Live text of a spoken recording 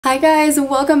Hi guys, and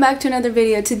welcome back to another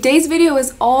video. Today's video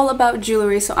is all about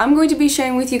jewelry, so I'm going to be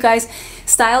sharing with you guys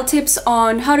style tips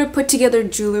on how to put together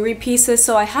jewelry pieces.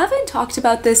 So I haven't talked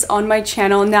about this on my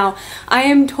channel. Now, I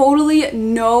am totally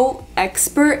no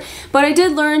expert, but I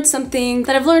did learn something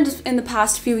that I've learned in the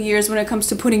past few years when it comes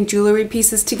to putting jewelry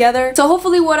pieces together. So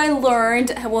hopefully what I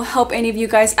learned will help any of you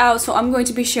guys out. So I'm going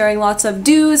to be sharing lots of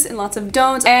do's and lots of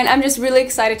don'ts, and I'm just really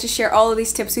excited to share all of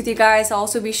these tips with you guys. I'll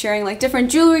also be sharing like different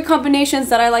jewelry combinations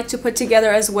that I like to put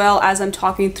together, as well as I'm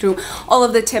talking through all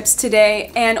of the tips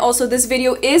today. And also this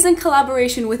video is in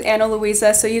collaboration with Ana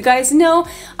Luisa, so you guys know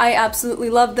I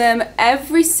absolutely love them.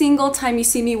 Every single time you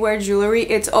see me wear jewelry,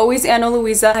 it's always Ana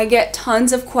Luisa. I get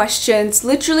tons of questions,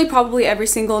 literally probably every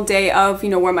single day, of, you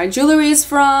know, where my jewelry is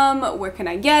from, where can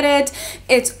I get it.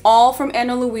 It's all from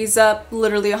Ana Luisa,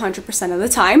 literally 100% of the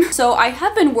time. So I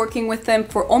have been working with them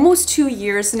for almost 2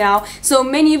 years now, so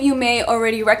many of you may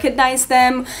already recognize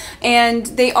them, and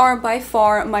they are by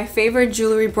far my favorite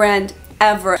jewelry brand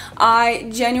ever. I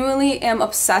genuinely am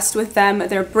obsessed with them,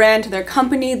 their brand, their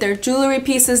company, their jewelry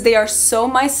pieces. They are so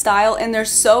my style, and they're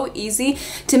so easy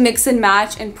to mix and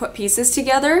match and put pieces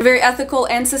together. Very ethical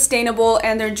and sustainable,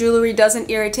 and their jewelry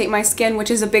doesn't irritate my skin, which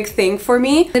is a big thing for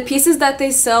me. The pieces that they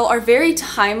sell are very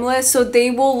timeless, so they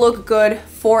will look good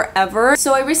forever.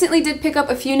 So I recently did pick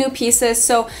up a few new pieces.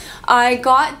 So I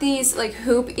got these like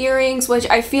hoop earrings, which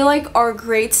I feel like are a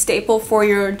great staple for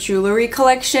your jewelry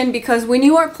collection, because when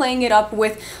you are playing it up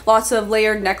with lots of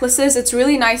layered necklaces, it's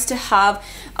really nice to have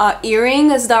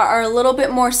earrings that are a little bit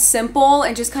more simple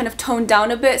and just kind of toned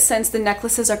down a bit, since the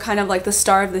necklaces are kind of like the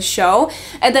star of the show.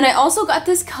 And then I also got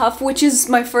this cuff, which is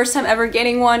my first time ever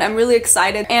getting one. I'm really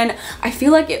excited, and I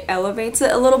feel like it elevates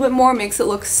it a little bit more, makes it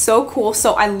look so cool,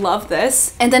 so I love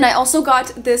this. And then I also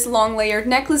got this long layered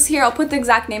necklace here. I'll put the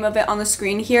exact name of it on the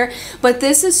screen here, but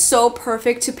this is so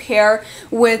perfect to pair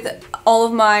with all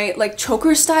of my like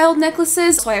choker styled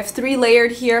necklaces. So I have 3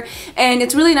 layered here, and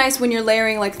it's really nice when you're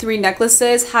layering like 3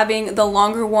 necklaces, having the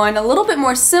longer one a little bit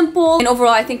more simple. And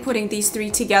overall, I think putting these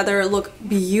 3 together look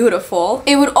beautiful.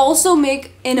 It would also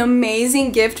make an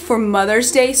amazing gift for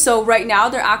Mother's Day. So right now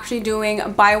they're actually doing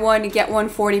buy one get one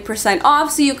 40%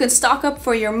 off, so you can stock up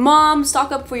for your mom,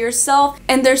 stock up for yourself,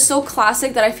 and they're so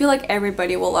classic that I feel like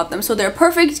everybody will love them. So they're a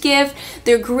perfect gift.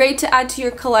 They're great to add to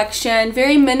your collection.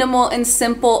 Very minimal and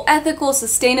simple, ethical,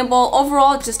 sustainable,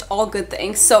 overall just all good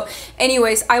things. So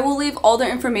anyways, I will leave all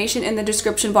their information in the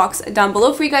description box down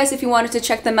below for you guys if you wanted to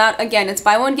check them out. Again, it's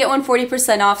buy one get one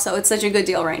 40% off, so it's such a good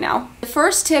deal right now. The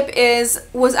first tip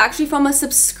was actually from a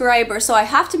subscriber, so I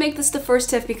have to make this the first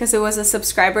tip because it was a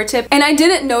subscriber tip, and I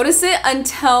didn't notice it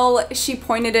until she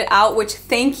pointed it out, which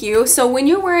thank you. So when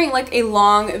you're wearing like a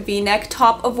long v-neck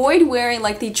top, avoid wearing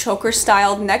like the choker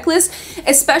styled necklace,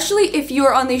 especially if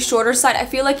you're on the shorter side. I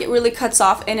feel like it really cuts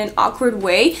off in an awkward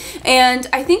way, and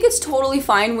I think it's totally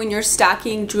fine when you're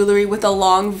stacking jewelry with a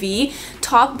long V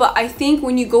top, but I think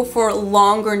when you go for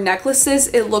longer necklaces,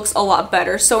 it looks a lot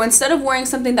better. So instead of wearing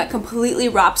something that completely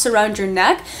wraps around your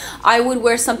neck, I would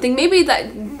wear something maybe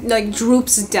that like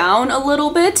droops down a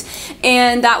little bit,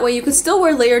 and that way you can still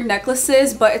wear layered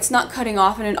necklaces, but it's not cutting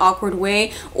off in an awkward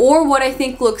way. Or what I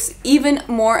think looks even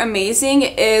more amazing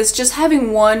is just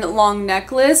having one long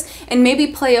necklace and maybe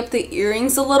play up the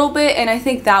earrings a little bit, and I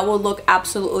think that will look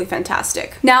absolutely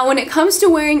fantastic. Now, when it comes to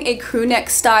wearing a crew neck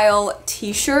style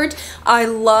t-shirt, I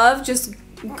love just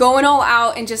going all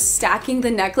out and just stacking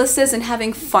the necklaces and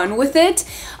having fun with it,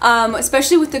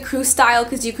 especially with the crew style,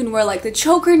 because you can wear like the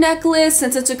choker necklace.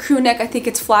 Since it's a crew neck, I think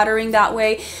it's flattering that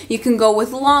way. You can go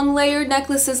with long layered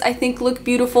necklaces, I think look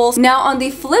beautiful. Now on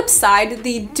the flip side,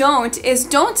 the don't is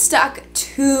don't stack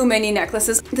too many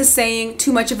necklaces. The saying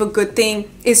too much of a good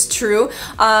thing is true,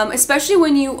 especially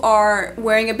when you are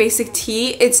wearing a basic tee.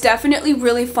 It's definitely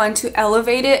really fun to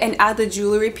elevate it and add the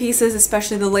jewelry pieces,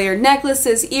 especially the layered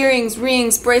necklaces, earrings,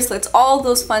 rings, bracelets, all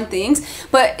those fun things,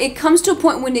 but it comes to a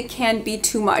point when it can be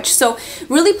too much. So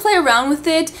really play around with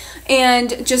it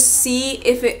and just see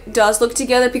if it does look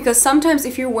together, because sometimes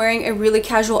if you're wearing a really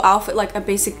casual outfit like a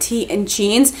basic tee and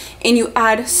jeans and you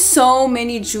add so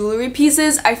many jewelry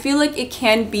pieces, I feel like it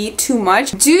can be too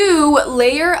much. Do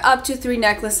layer up to 3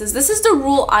 necklaces. This is the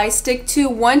rule I stick to.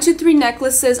 1 to 3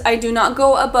 necklaces. I do not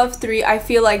go above 3. I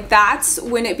feel like that's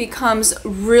when it becomes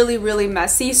really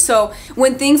messy. So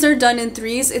when things are done in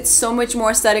 3s, it's so much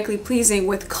more aesthetically pleasing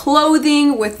with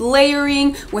clothing, with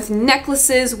layering, with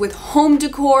necklaces, with home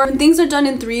decor. When things are done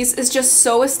in 3s, it's just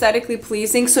so aesthetically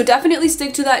pleasing. So definitely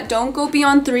stick to that. Don't go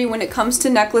beyond 3 when it comes to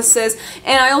necklaces.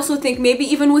 And I also think maybe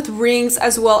even with rings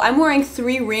as well. I'm wearing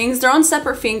 3 rings. They're on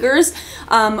separate fingers,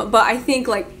 but I think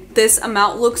like this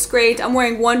amount looks great. I'm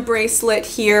wearing 1 bracelet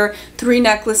here, 3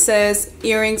 necklaces,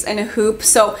 earrings, and a hoop.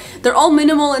 So they're all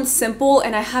minimal and simple,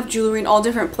 and I have jewelry in all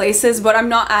different places, but I'm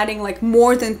not adding like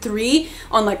more than 3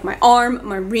 on like my arm,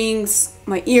 my rings,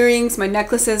 my earrings, my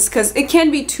necklaces, because it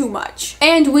can be too much.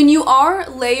 And when you are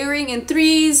layering in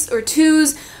 3s or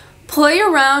 2s, play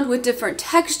around with different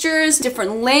textures,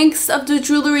 different lengths of the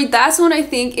jewelry. That's when I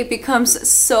think it becomes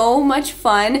so much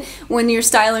fun when you're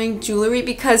styling jewelry,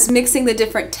 because mixing the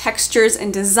different textures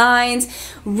and designs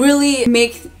really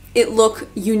make it look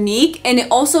unique, and it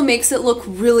also makes it look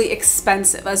really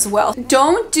expensive as well.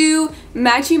 Don't do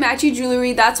matchy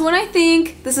jewelry. That's when I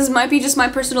think, this might be just my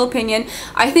personal opinion,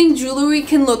 I think jewelry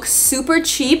can look super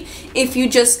cheap if you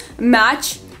just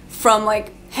match from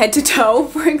like head to toe,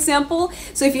 for example.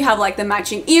 So if you have like the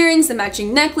matching earrings, the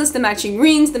matching necklace, the matching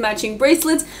rings, the matching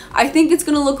bracelets, I think it's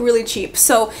gonna look really cheap.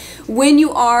 So when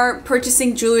you are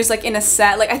purchasing jewelry like in a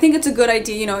set, like I think it's a good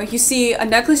idea, you know, if you see a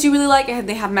necklace you really like and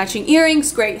they have matching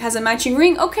earrings, great. It has a matching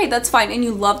ring, okay, that's fine, and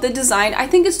you love the design, I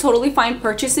think it's totally fine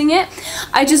purchasing it.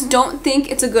 I just don't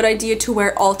think it's a good idea to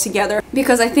wear it all together,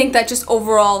 because I think that just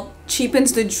overall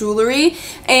cheapens the jewelry.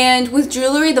 And with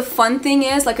jewelry, the fun thing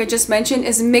is, like I just mentioned,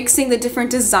 is mixing the different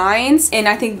designs, and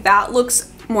I think that looks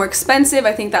more expensive.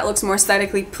 I think that looks more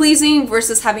aesthetically pleasing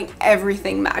versus having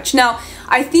everything match. Now,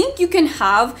 I think you can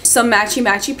have some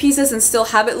matchy pieces and still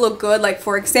have it look good. Like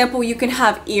for example, you can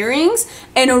have earrings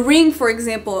and a ring, for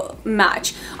example,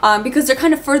 match, because they're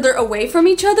kind of further away from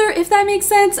each other, if that makes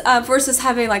sense, versus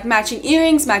having like matching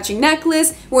earrings, matching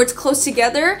necklace, where it's close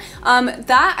together.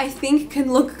 That I think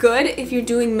can look good if you're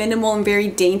doing minimal and very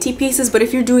dainty pieces, but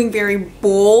if you're doing very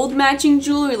bold matching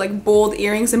jewelry, like bold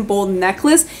earrings and bold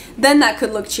necklace, then that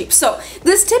could look cheap. So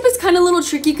this tip is kind of a little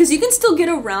tricky because you can still get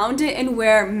around it and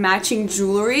wear matching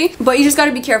jewelry, but you just got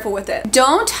to be careful with it.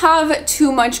 Don't have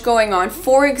too much going on.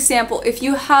 For example, if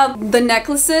you have the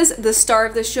necklaces, the star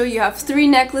of the show, you have 3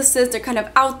 necklaces, they're kind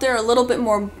of out there, a little bit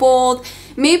more bold.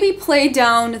 Maybe play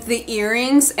down the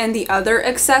earrings and the other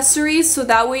accessories so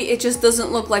that way it just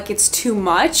doesn't look like it's too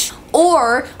much.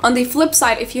 Or on the flip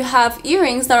side, if you have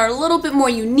earrings that are a little bit more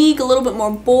unique, a little bit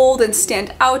more bold and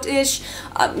stand out-ish,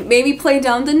 maybe play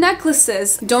down the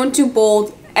necklaces. Don't do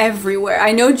bold everywhere.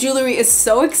 I know jewelry is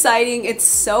so exciting, it's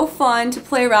so fun to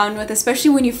play around with,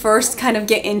 especially when you first kind of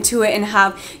get into it and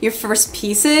have your first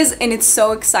pieces, and it's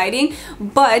so exciting,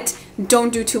 but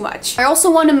don't do too much. I also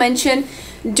want to mention,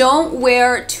 don't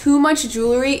wear too much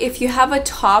jewelry if you have a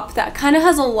top that kind of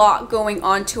has a lot going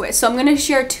on to it. So I'm going to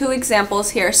share 2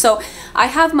 examples here. So I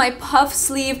have my puff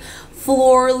sleeve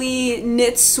florally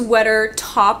knit sweater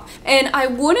top, and I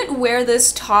wouldn't wear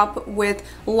this top with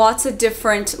lots of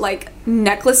different like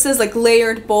necklaces, like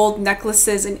layered bold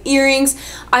necklaces and earrings.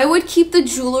 I would keep the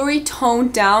jewelry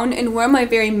toned down and wear my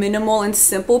very minimal and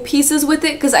simple pieces with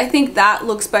it, because I think that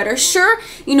looks better. Sure,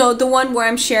 you know, the one where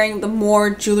I'm sharing the more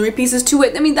jewelry pieces to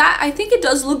it, I mean, that I think it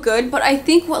does look good, but I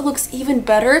think what looks even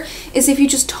better is if you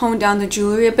just tone down the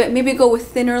jewelry a bit. Maybe go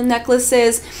with thinner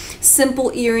necklaces,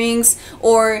 simple earrings,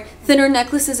 or thinner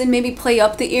necklaces, and maybe play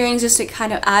up the earrings just to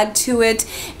kind of add to it.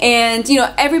 And you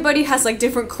know, everybody has like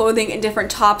different clothing and different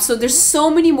tops, so there's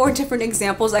so many more different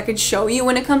examples I could show you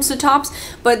when it comes to tops,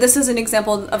 but this is an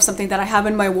example of something that I have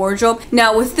in my wardrobe.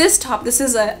 Now with this top, this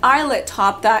is an eyelet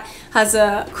top that has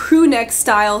a crew neck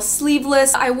style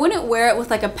sleeveless. I wouldn't wear it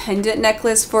with like a pendant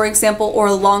necklace, for example, or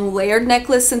a long layered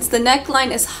necklace, since the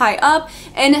neckline is high up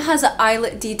and it has an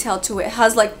eyelet detail to it. It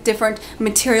has like different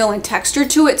material and texture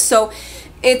to it, so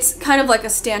it's kind of like a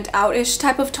stand out-ish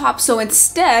type of top. So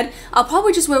instead, I'll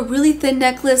probably just wear a really thin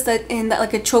necklace that in that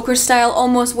like a choker style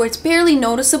almost, where it's barely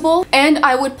noticeable, and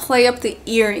I would play up the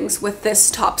earrings with this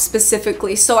top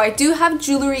specifically. So I do have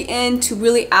jewelry in to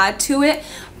really add to it,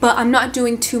 but I'm not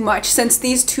doing too much, since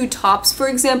these 2 tops, for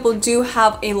example, do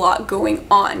have a lot going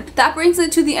on. That brings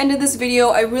it to the end of this video.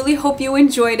 I really hope you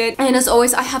enjoyed it, and as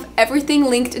always, I have everything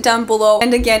linked down below.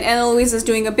 And again, Ana Luisa is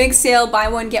doing a big sale, buy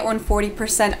one get one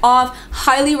 40% off.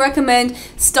 Highly recommend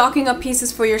stocking up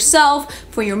pieces for yourself,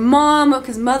 for your mom,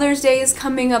 because Mother's Day is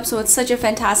coming up, so it's such a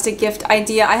fantastic gift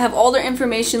idea. I have all their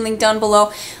information linked down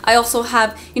below. I also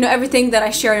have, you know, everything that I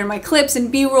shared in my clips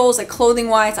and b-rolls, like clothing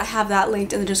wise, I have that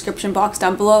linked in the description box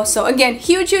down below. So again,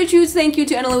 huge thank you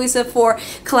to Ana Luisa for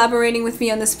collaborating with me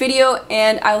on this video,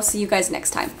 and I will see you guys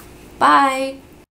next time. Bye!